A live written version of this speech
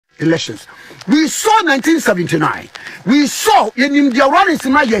elections. We saw 1979. We saw in the running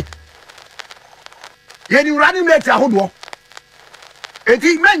Simaye. Yenim running mate ahodo.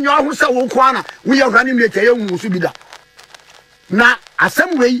 Eti men yo ho se wo kwana we are running mate ye hu so bida. Na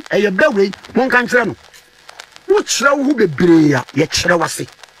asem wei eye ba wei mon kan kire no. Wo kire wo hu bebre ya ye kire wase.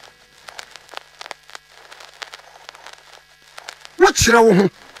 Wo kire wo hu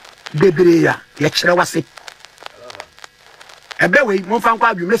bebre ya ye kire wase. Ebe wei mon fan kwa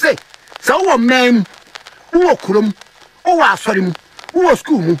adwum say se wo mem wo kurom wo asori mu wo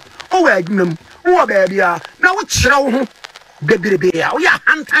school mu wo adwum wo baabia na wo kire wo hu bebre ya wo ya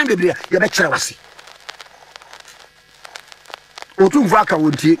hantan bebre ya ye be kire wase. Otu mfa ka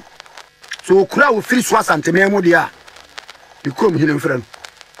wontie so okura wo firi so asanteme mu dia de kom hile mfra no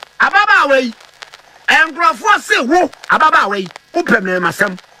ababa wei engrofo se wo ababa wei wo pem na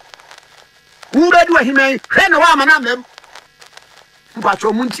masam wo bedu ahimen hwe na wa mana mem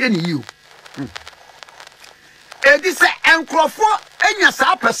mpacho muntie ni yi o edi se engrofo enya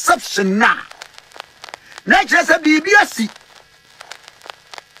sa perception na kire se bibia si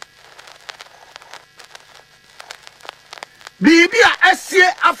Bibia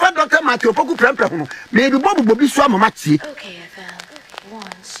esie afa Dr. Matthew Poku prempre ho me bi bobo bi so amama tie. Okay, FM. 1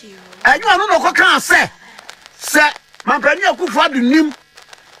 2. Enyu anu no ko kan se mampani akufo adunim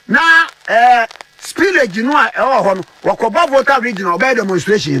na spillage no a ewo ho no wakoba voter regional by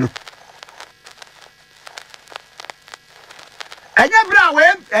demonstration no. Enya bra we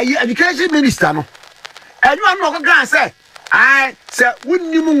education minister no. Enyu anu no ko kan se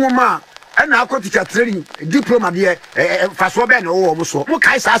wunnim nwoma na akọ teacher training diploma de faso be na wo mo so mo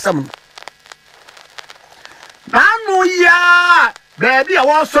kai sa asam na no ya baby a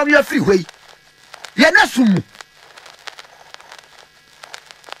wo so ya free hwei ye na sum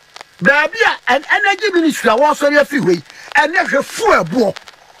baby an energy ministry a wo so ya free hwei ene hwe fu ebo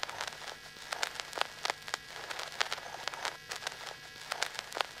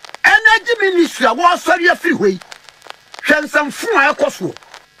energy ministry a wo so ya free hwei hwensam fu a ekoso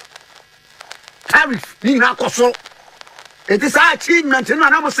tariff ni na koso it is achievement no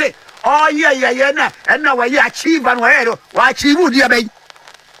na mo say oh yeah na we achieve and we achieve dia be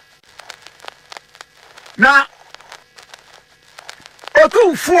na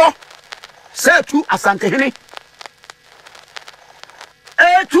otumfo say tu asante hene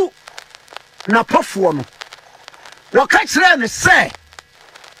etu na pofo no wo ka kire ne say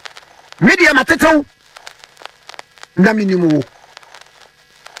media matetew na minimu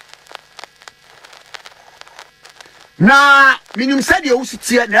na minim said ye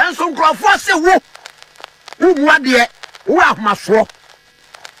wusitie na enso nkrofo se wo muade wo ahomaso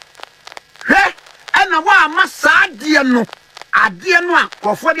hwe ena wo amasa ade no a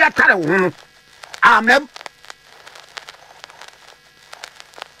krofo de atare wo no amen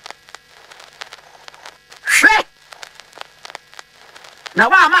hwe na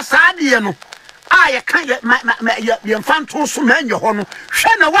wo amasa ade no a ye kan ye mfanto so na enye ho no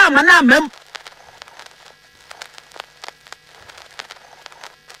hwe na wo amana amem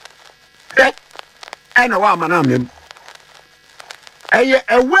and a woman,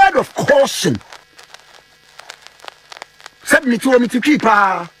 a word of caution. 72 me to keep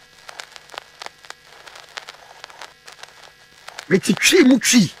Mitichi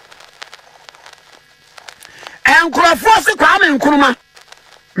Muchi and Crawford Kwame and Kuruma.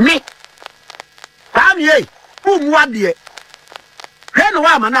 Me Kwame, ye, whom what dear? Hen a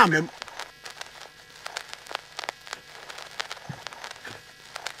woman,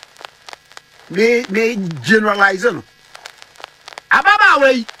 me generalizing ababa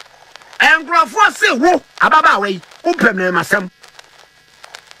way engrofo se wo ababa way upem na masam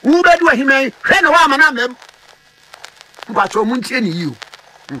wo bedu ahimen hwe na wa mana mem mpacho muntie ni yi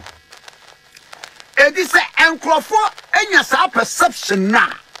edi se engrofo enya sa perception na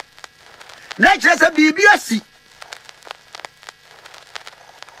kire se bibia si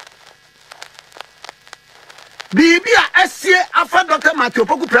Bibia esie afa Dr. Matthew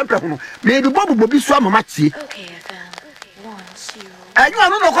Poku prempre ho me bi bobo bi so amama tie. Okay, FM. 1 2. Enyu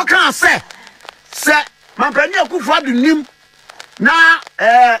anu no ko kan se mampani akufo adunim na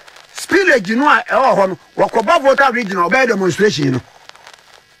spillage no a ewo ho no wakoba voter regional by demonstration no.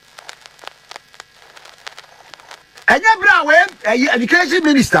 Enya bra we education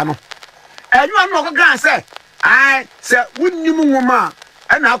minister no. Enyu anu no ko kan se wunnim nwoma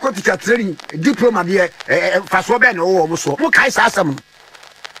na akọ teacher training diploma de faso be na wo mo so mo kai sa asam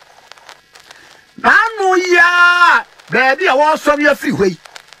na no ya baby a wo so ya free hwei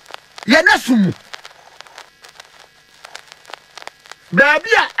ye na sum baby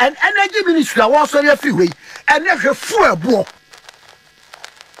an energy ministry a wo so ya free hwei ene hwe fu ebo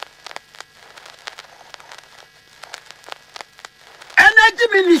energy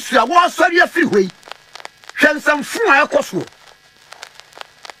ministry was sorry free. Some fun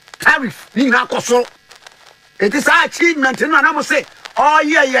tariff Nina Coso. It is our achievement, and I must say, oh,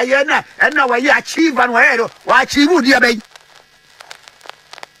 yeah, and now I achieve and where achieve would you be?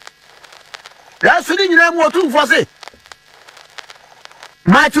 That's what you know what to say.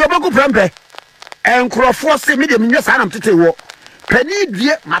 My Tobago Prampe and Crawford say medium in your son to take walk. Penny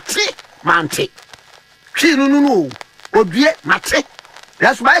dear Mate, Mante. No, or dear Mate.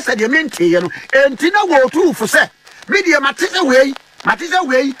 That's why I said you meant to, and Tina will too for say, media Matis away, Matis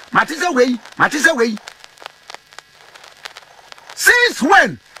away, Matis away, Matis away. Since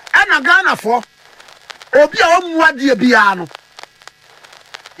when? And Ghana for Obia what dear piano.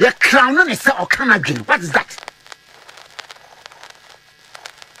 Your crown is or Canadian. What is that?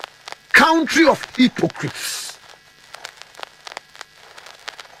 Country of hypocrites.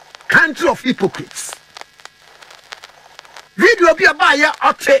 Country of hypocrites. Video be a buyer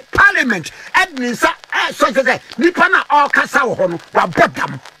of parliament. Admin, so to say, Nipana or Casao Hono, or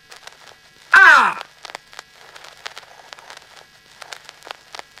bottom. Ah!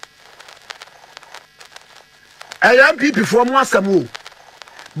 I am people from Wasamu.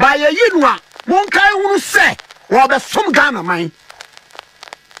 By a Yinwa, Monkai will say, or the some Ghana mine.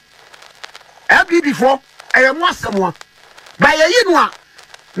 I be before I am Wasamu. By a Yinwa,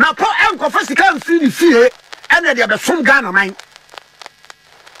 now poor uncle first can't see the fear, and they have some Ghana mine.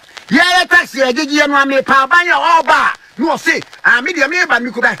 Yeah, taxi, I did you know me, Pabanya all bar. No, say, I made a neighbor,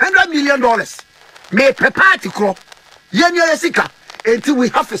 me could have $100 million. May prepare to crop. Yenya Sika, until we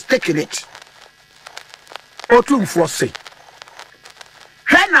have a stake in it. Or two for say.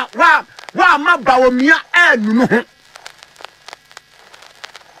 Hena wa ma baomia enu no ho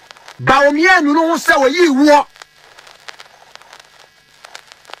baomia enu no ho se wo yi wo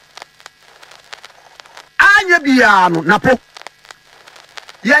anya bia no napo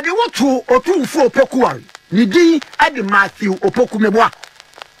ya de wotu otumfo opokuan ni din ade Matthew opoku meboa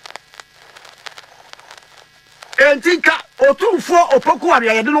entinka otumfo opokuan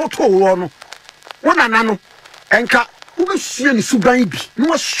ya de no to wo no wona nano enka Ubeshia ni suban bi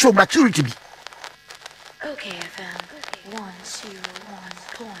no show maturity bi. Okay, FM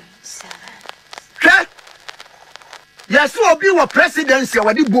 101.7. Okay? Yes, obi wa presidency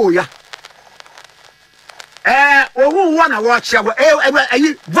wadi boya. Ohu wana watch ya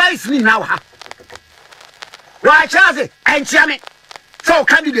voice ni now ha. Wa chaze enchiame. So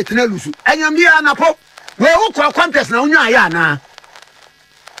candidate na lusu. Enyambi anapo. We ukwa contest na unya ya na.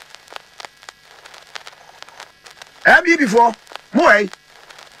 Before, Moy,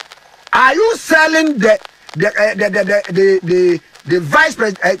 are you selling the vice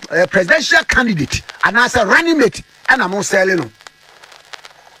presidential candidate and as a running mate? And I'm not selling them.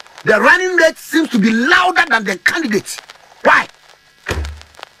 The running mate seems to be louder than the candidate. Why?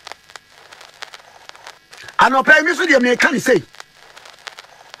 And no permission the American say.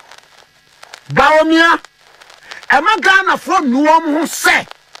 Baomia, am I Ghana from Nuom who say?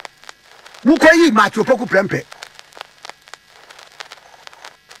 Who can you match your poku prempe?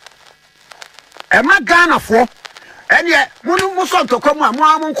 Emma Ghana for and yet Muson to come on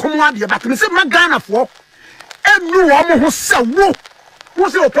one but Miss Ghana for and no woman who said woo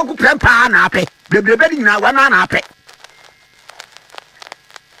who's your poku prempa nape the bedding now one nape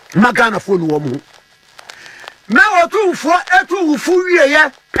Magana for no woman now 2 for a 2 full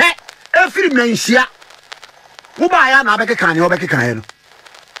year pet every mensia who buy an abeca can you back can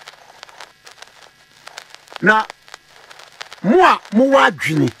now more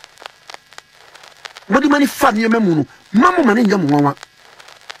Jimmy. What do many fun your memory? Mamma man in your mama.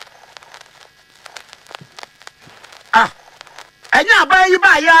 Ah, and ya buy you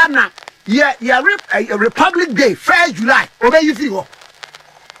by Yana. Yeah, Republic Day, 1st July. Obey you feel.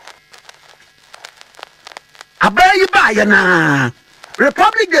 I buy you by Yana.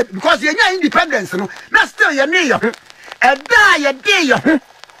 Republic Day, because you're independence, no, not still your name. And die a day.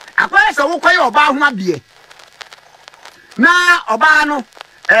 I guess I won't call about my dear. Now, Obano,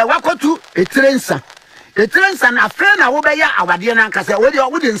 wako to a trensa. A trensa and a friend, I will be our dear Nancasa, whether you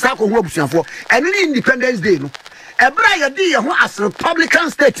wouldn't circle Wobson for any Independence Day. No, a bright dear who as Republican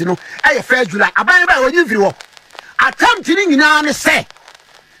state, you know, a 1st July. I buy by you view. Attempting in an say,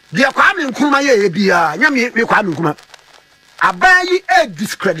 dear Kwame Kuma, be a Yami Kwame Kuma. I buy a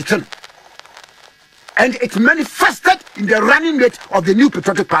discrediting. And it manifested in the running mate of the new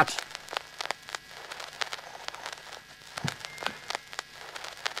Patriotic Party.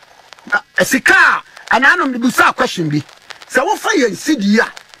 A sika and I don't be question be. So what fire and see ya,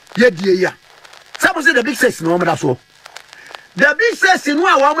 dear. Some say the big says no that's all. The big says in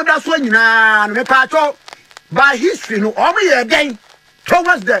one that's when you know me part by history no only again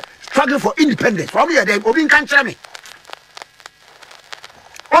towards the struggle for independence. From here, they open country me.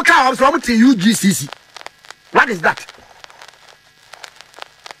 Okay, I'm so to UGCC. What is that?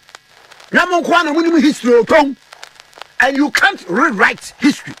 Namu kwana muni history okong, and you can't rewrite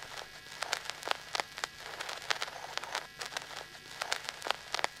history.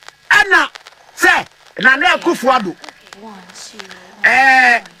 Anna say na na Kufuado.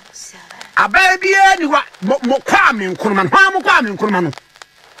 A baby anywa mo kwame nkuruma no mo kwame nkuruma no.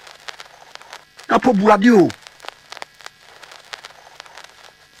 Apo buadio.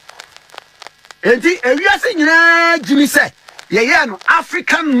 Enti ewiase nyina gimi say ye no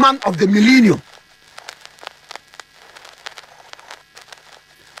African man of the millennium.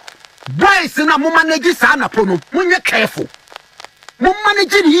 Boys na mo manage sa na po no munye careful. Mo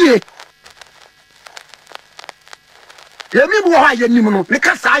manage ni ye. Ye mi bo ha ye nim no me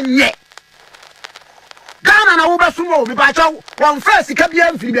ka sa nye. Ghana na wo besumo me ba chaw won first ka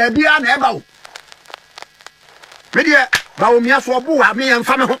bia mfiri ba bia na eba wo. Me de ba wo mia so bo wa me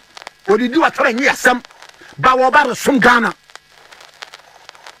yemfa me ho. Odidi wa tore nyi asem ba wo ba resum Ghana.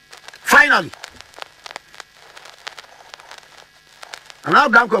 Finally. And now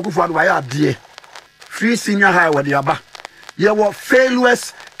Ganko Kufuado wa ya die. Free senior high wa de aba. Ye were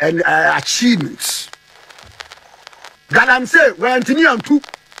failures and achievements. God am say we antini antu.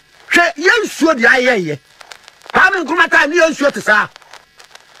 Hwe yensuo de ayeye. Kwame Nkrumah time yensuo te sa.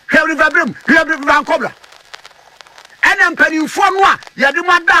 Hwe river brim, river Vancouver. Ena mpanimfo no a ye de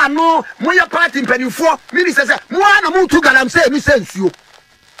moda no moye party mpanimfo minister say mo na mo tu God am say mi sensuo.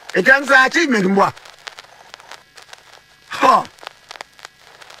 E kan say achievement mbo. Ha.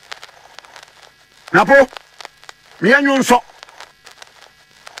 Napo mi anyu nso.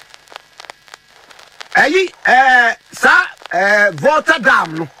 Ayi sa water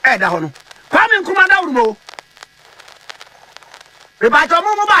dam no da ho no Kwame Nkrumah da wuro e ba to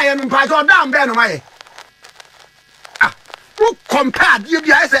mo ba ye no pa to dam be no ma ye ah who compare die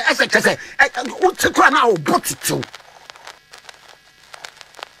bia ese kese who tikwa na o botitu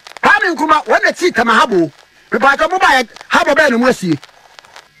Kwame Nkrumah when the tea tama habo e ba to mo ba ye habo be no mo asie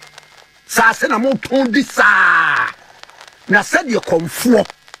sa se na mo ton di sa na se de komfo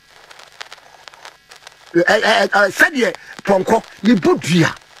said ye ponko ni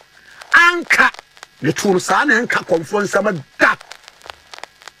bodua anka ne tun sa na anka konfo nsama da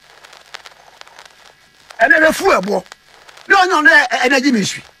ene be fu ebo ne onyo na energy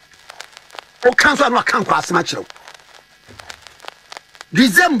ministry o kanso anu akanko asema kire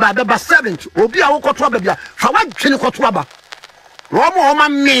December be 7th obi a wo koto aba bia fa wa twene koto aba wo mo ma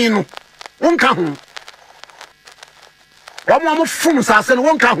me no wonka ho wo mo fum sa se no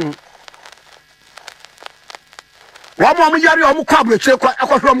wonka ho Wamo yari omu kwa bweche kwa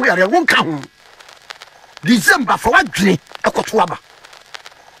akohwe omu yari wonka ho December for wadwene ekoto aba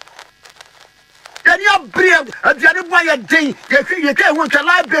Yani abre aduane boy ye den ye ka ho ntwa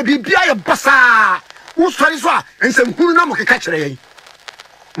live baby bia ye basa wo sori so a ensem hunu na mo keka kire yen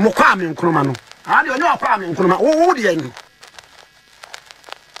mo Kwame Nkrumah no ani oni Kwame Nkrumah wo de yen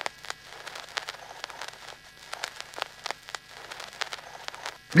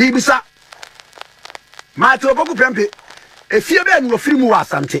Bibisa Mate oboku pempe efie be nu ofiri mu wa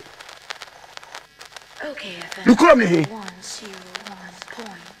asante Okay, Nukuro me he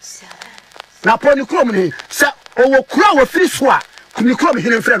 101.7 na po nukuro me he se owo kura wo firi so a nukuro me he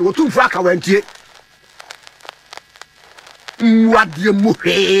ne friend wo tumfu aka wantie mwade mu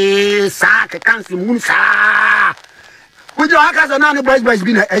he sa ke kansi mu sa Ujo akaza na ne boys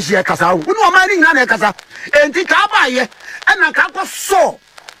bi na ehie kasa wo nu ma ni na na kasa enti ka ba ye e na ka ko so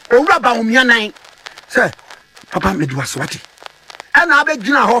owura ba omia nan say papa me do aswati ana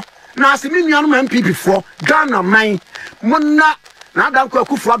abegina ho na asemi nuanu MPP for Ghana man monna na Ganko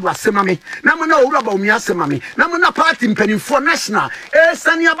Kufuado asema me na monna owura ba omia asema me na monna party mpanimfo national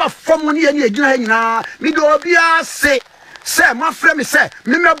sani aba fom ne ye agina ha nyina me do obi ase se ma frɛ me se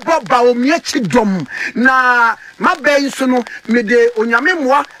me mebɔ ba omia chidom na ma bɛn so no me de onyame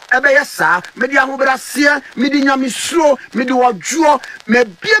moa ebɛyɛ saa me de ahobrɛseɛ me de nyame suro me de wodwo me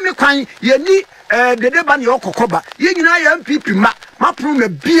bie me kwan ye ni dede ba ne okokoba ye nyina ya MPP ma pro me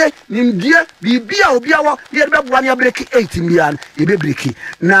bie nimdie bibia obi awo ye de bɛboa ne abreki 8 million ye be breki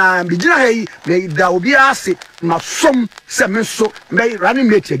na me gina ha yi me da obi ase ma som se me so me running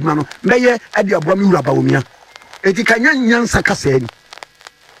mate adwuma no me ye ade aboa me wura ba omia eti kanya nyansa kasa ni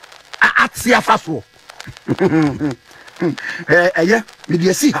atia faso eye me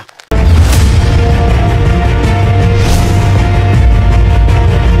de si ha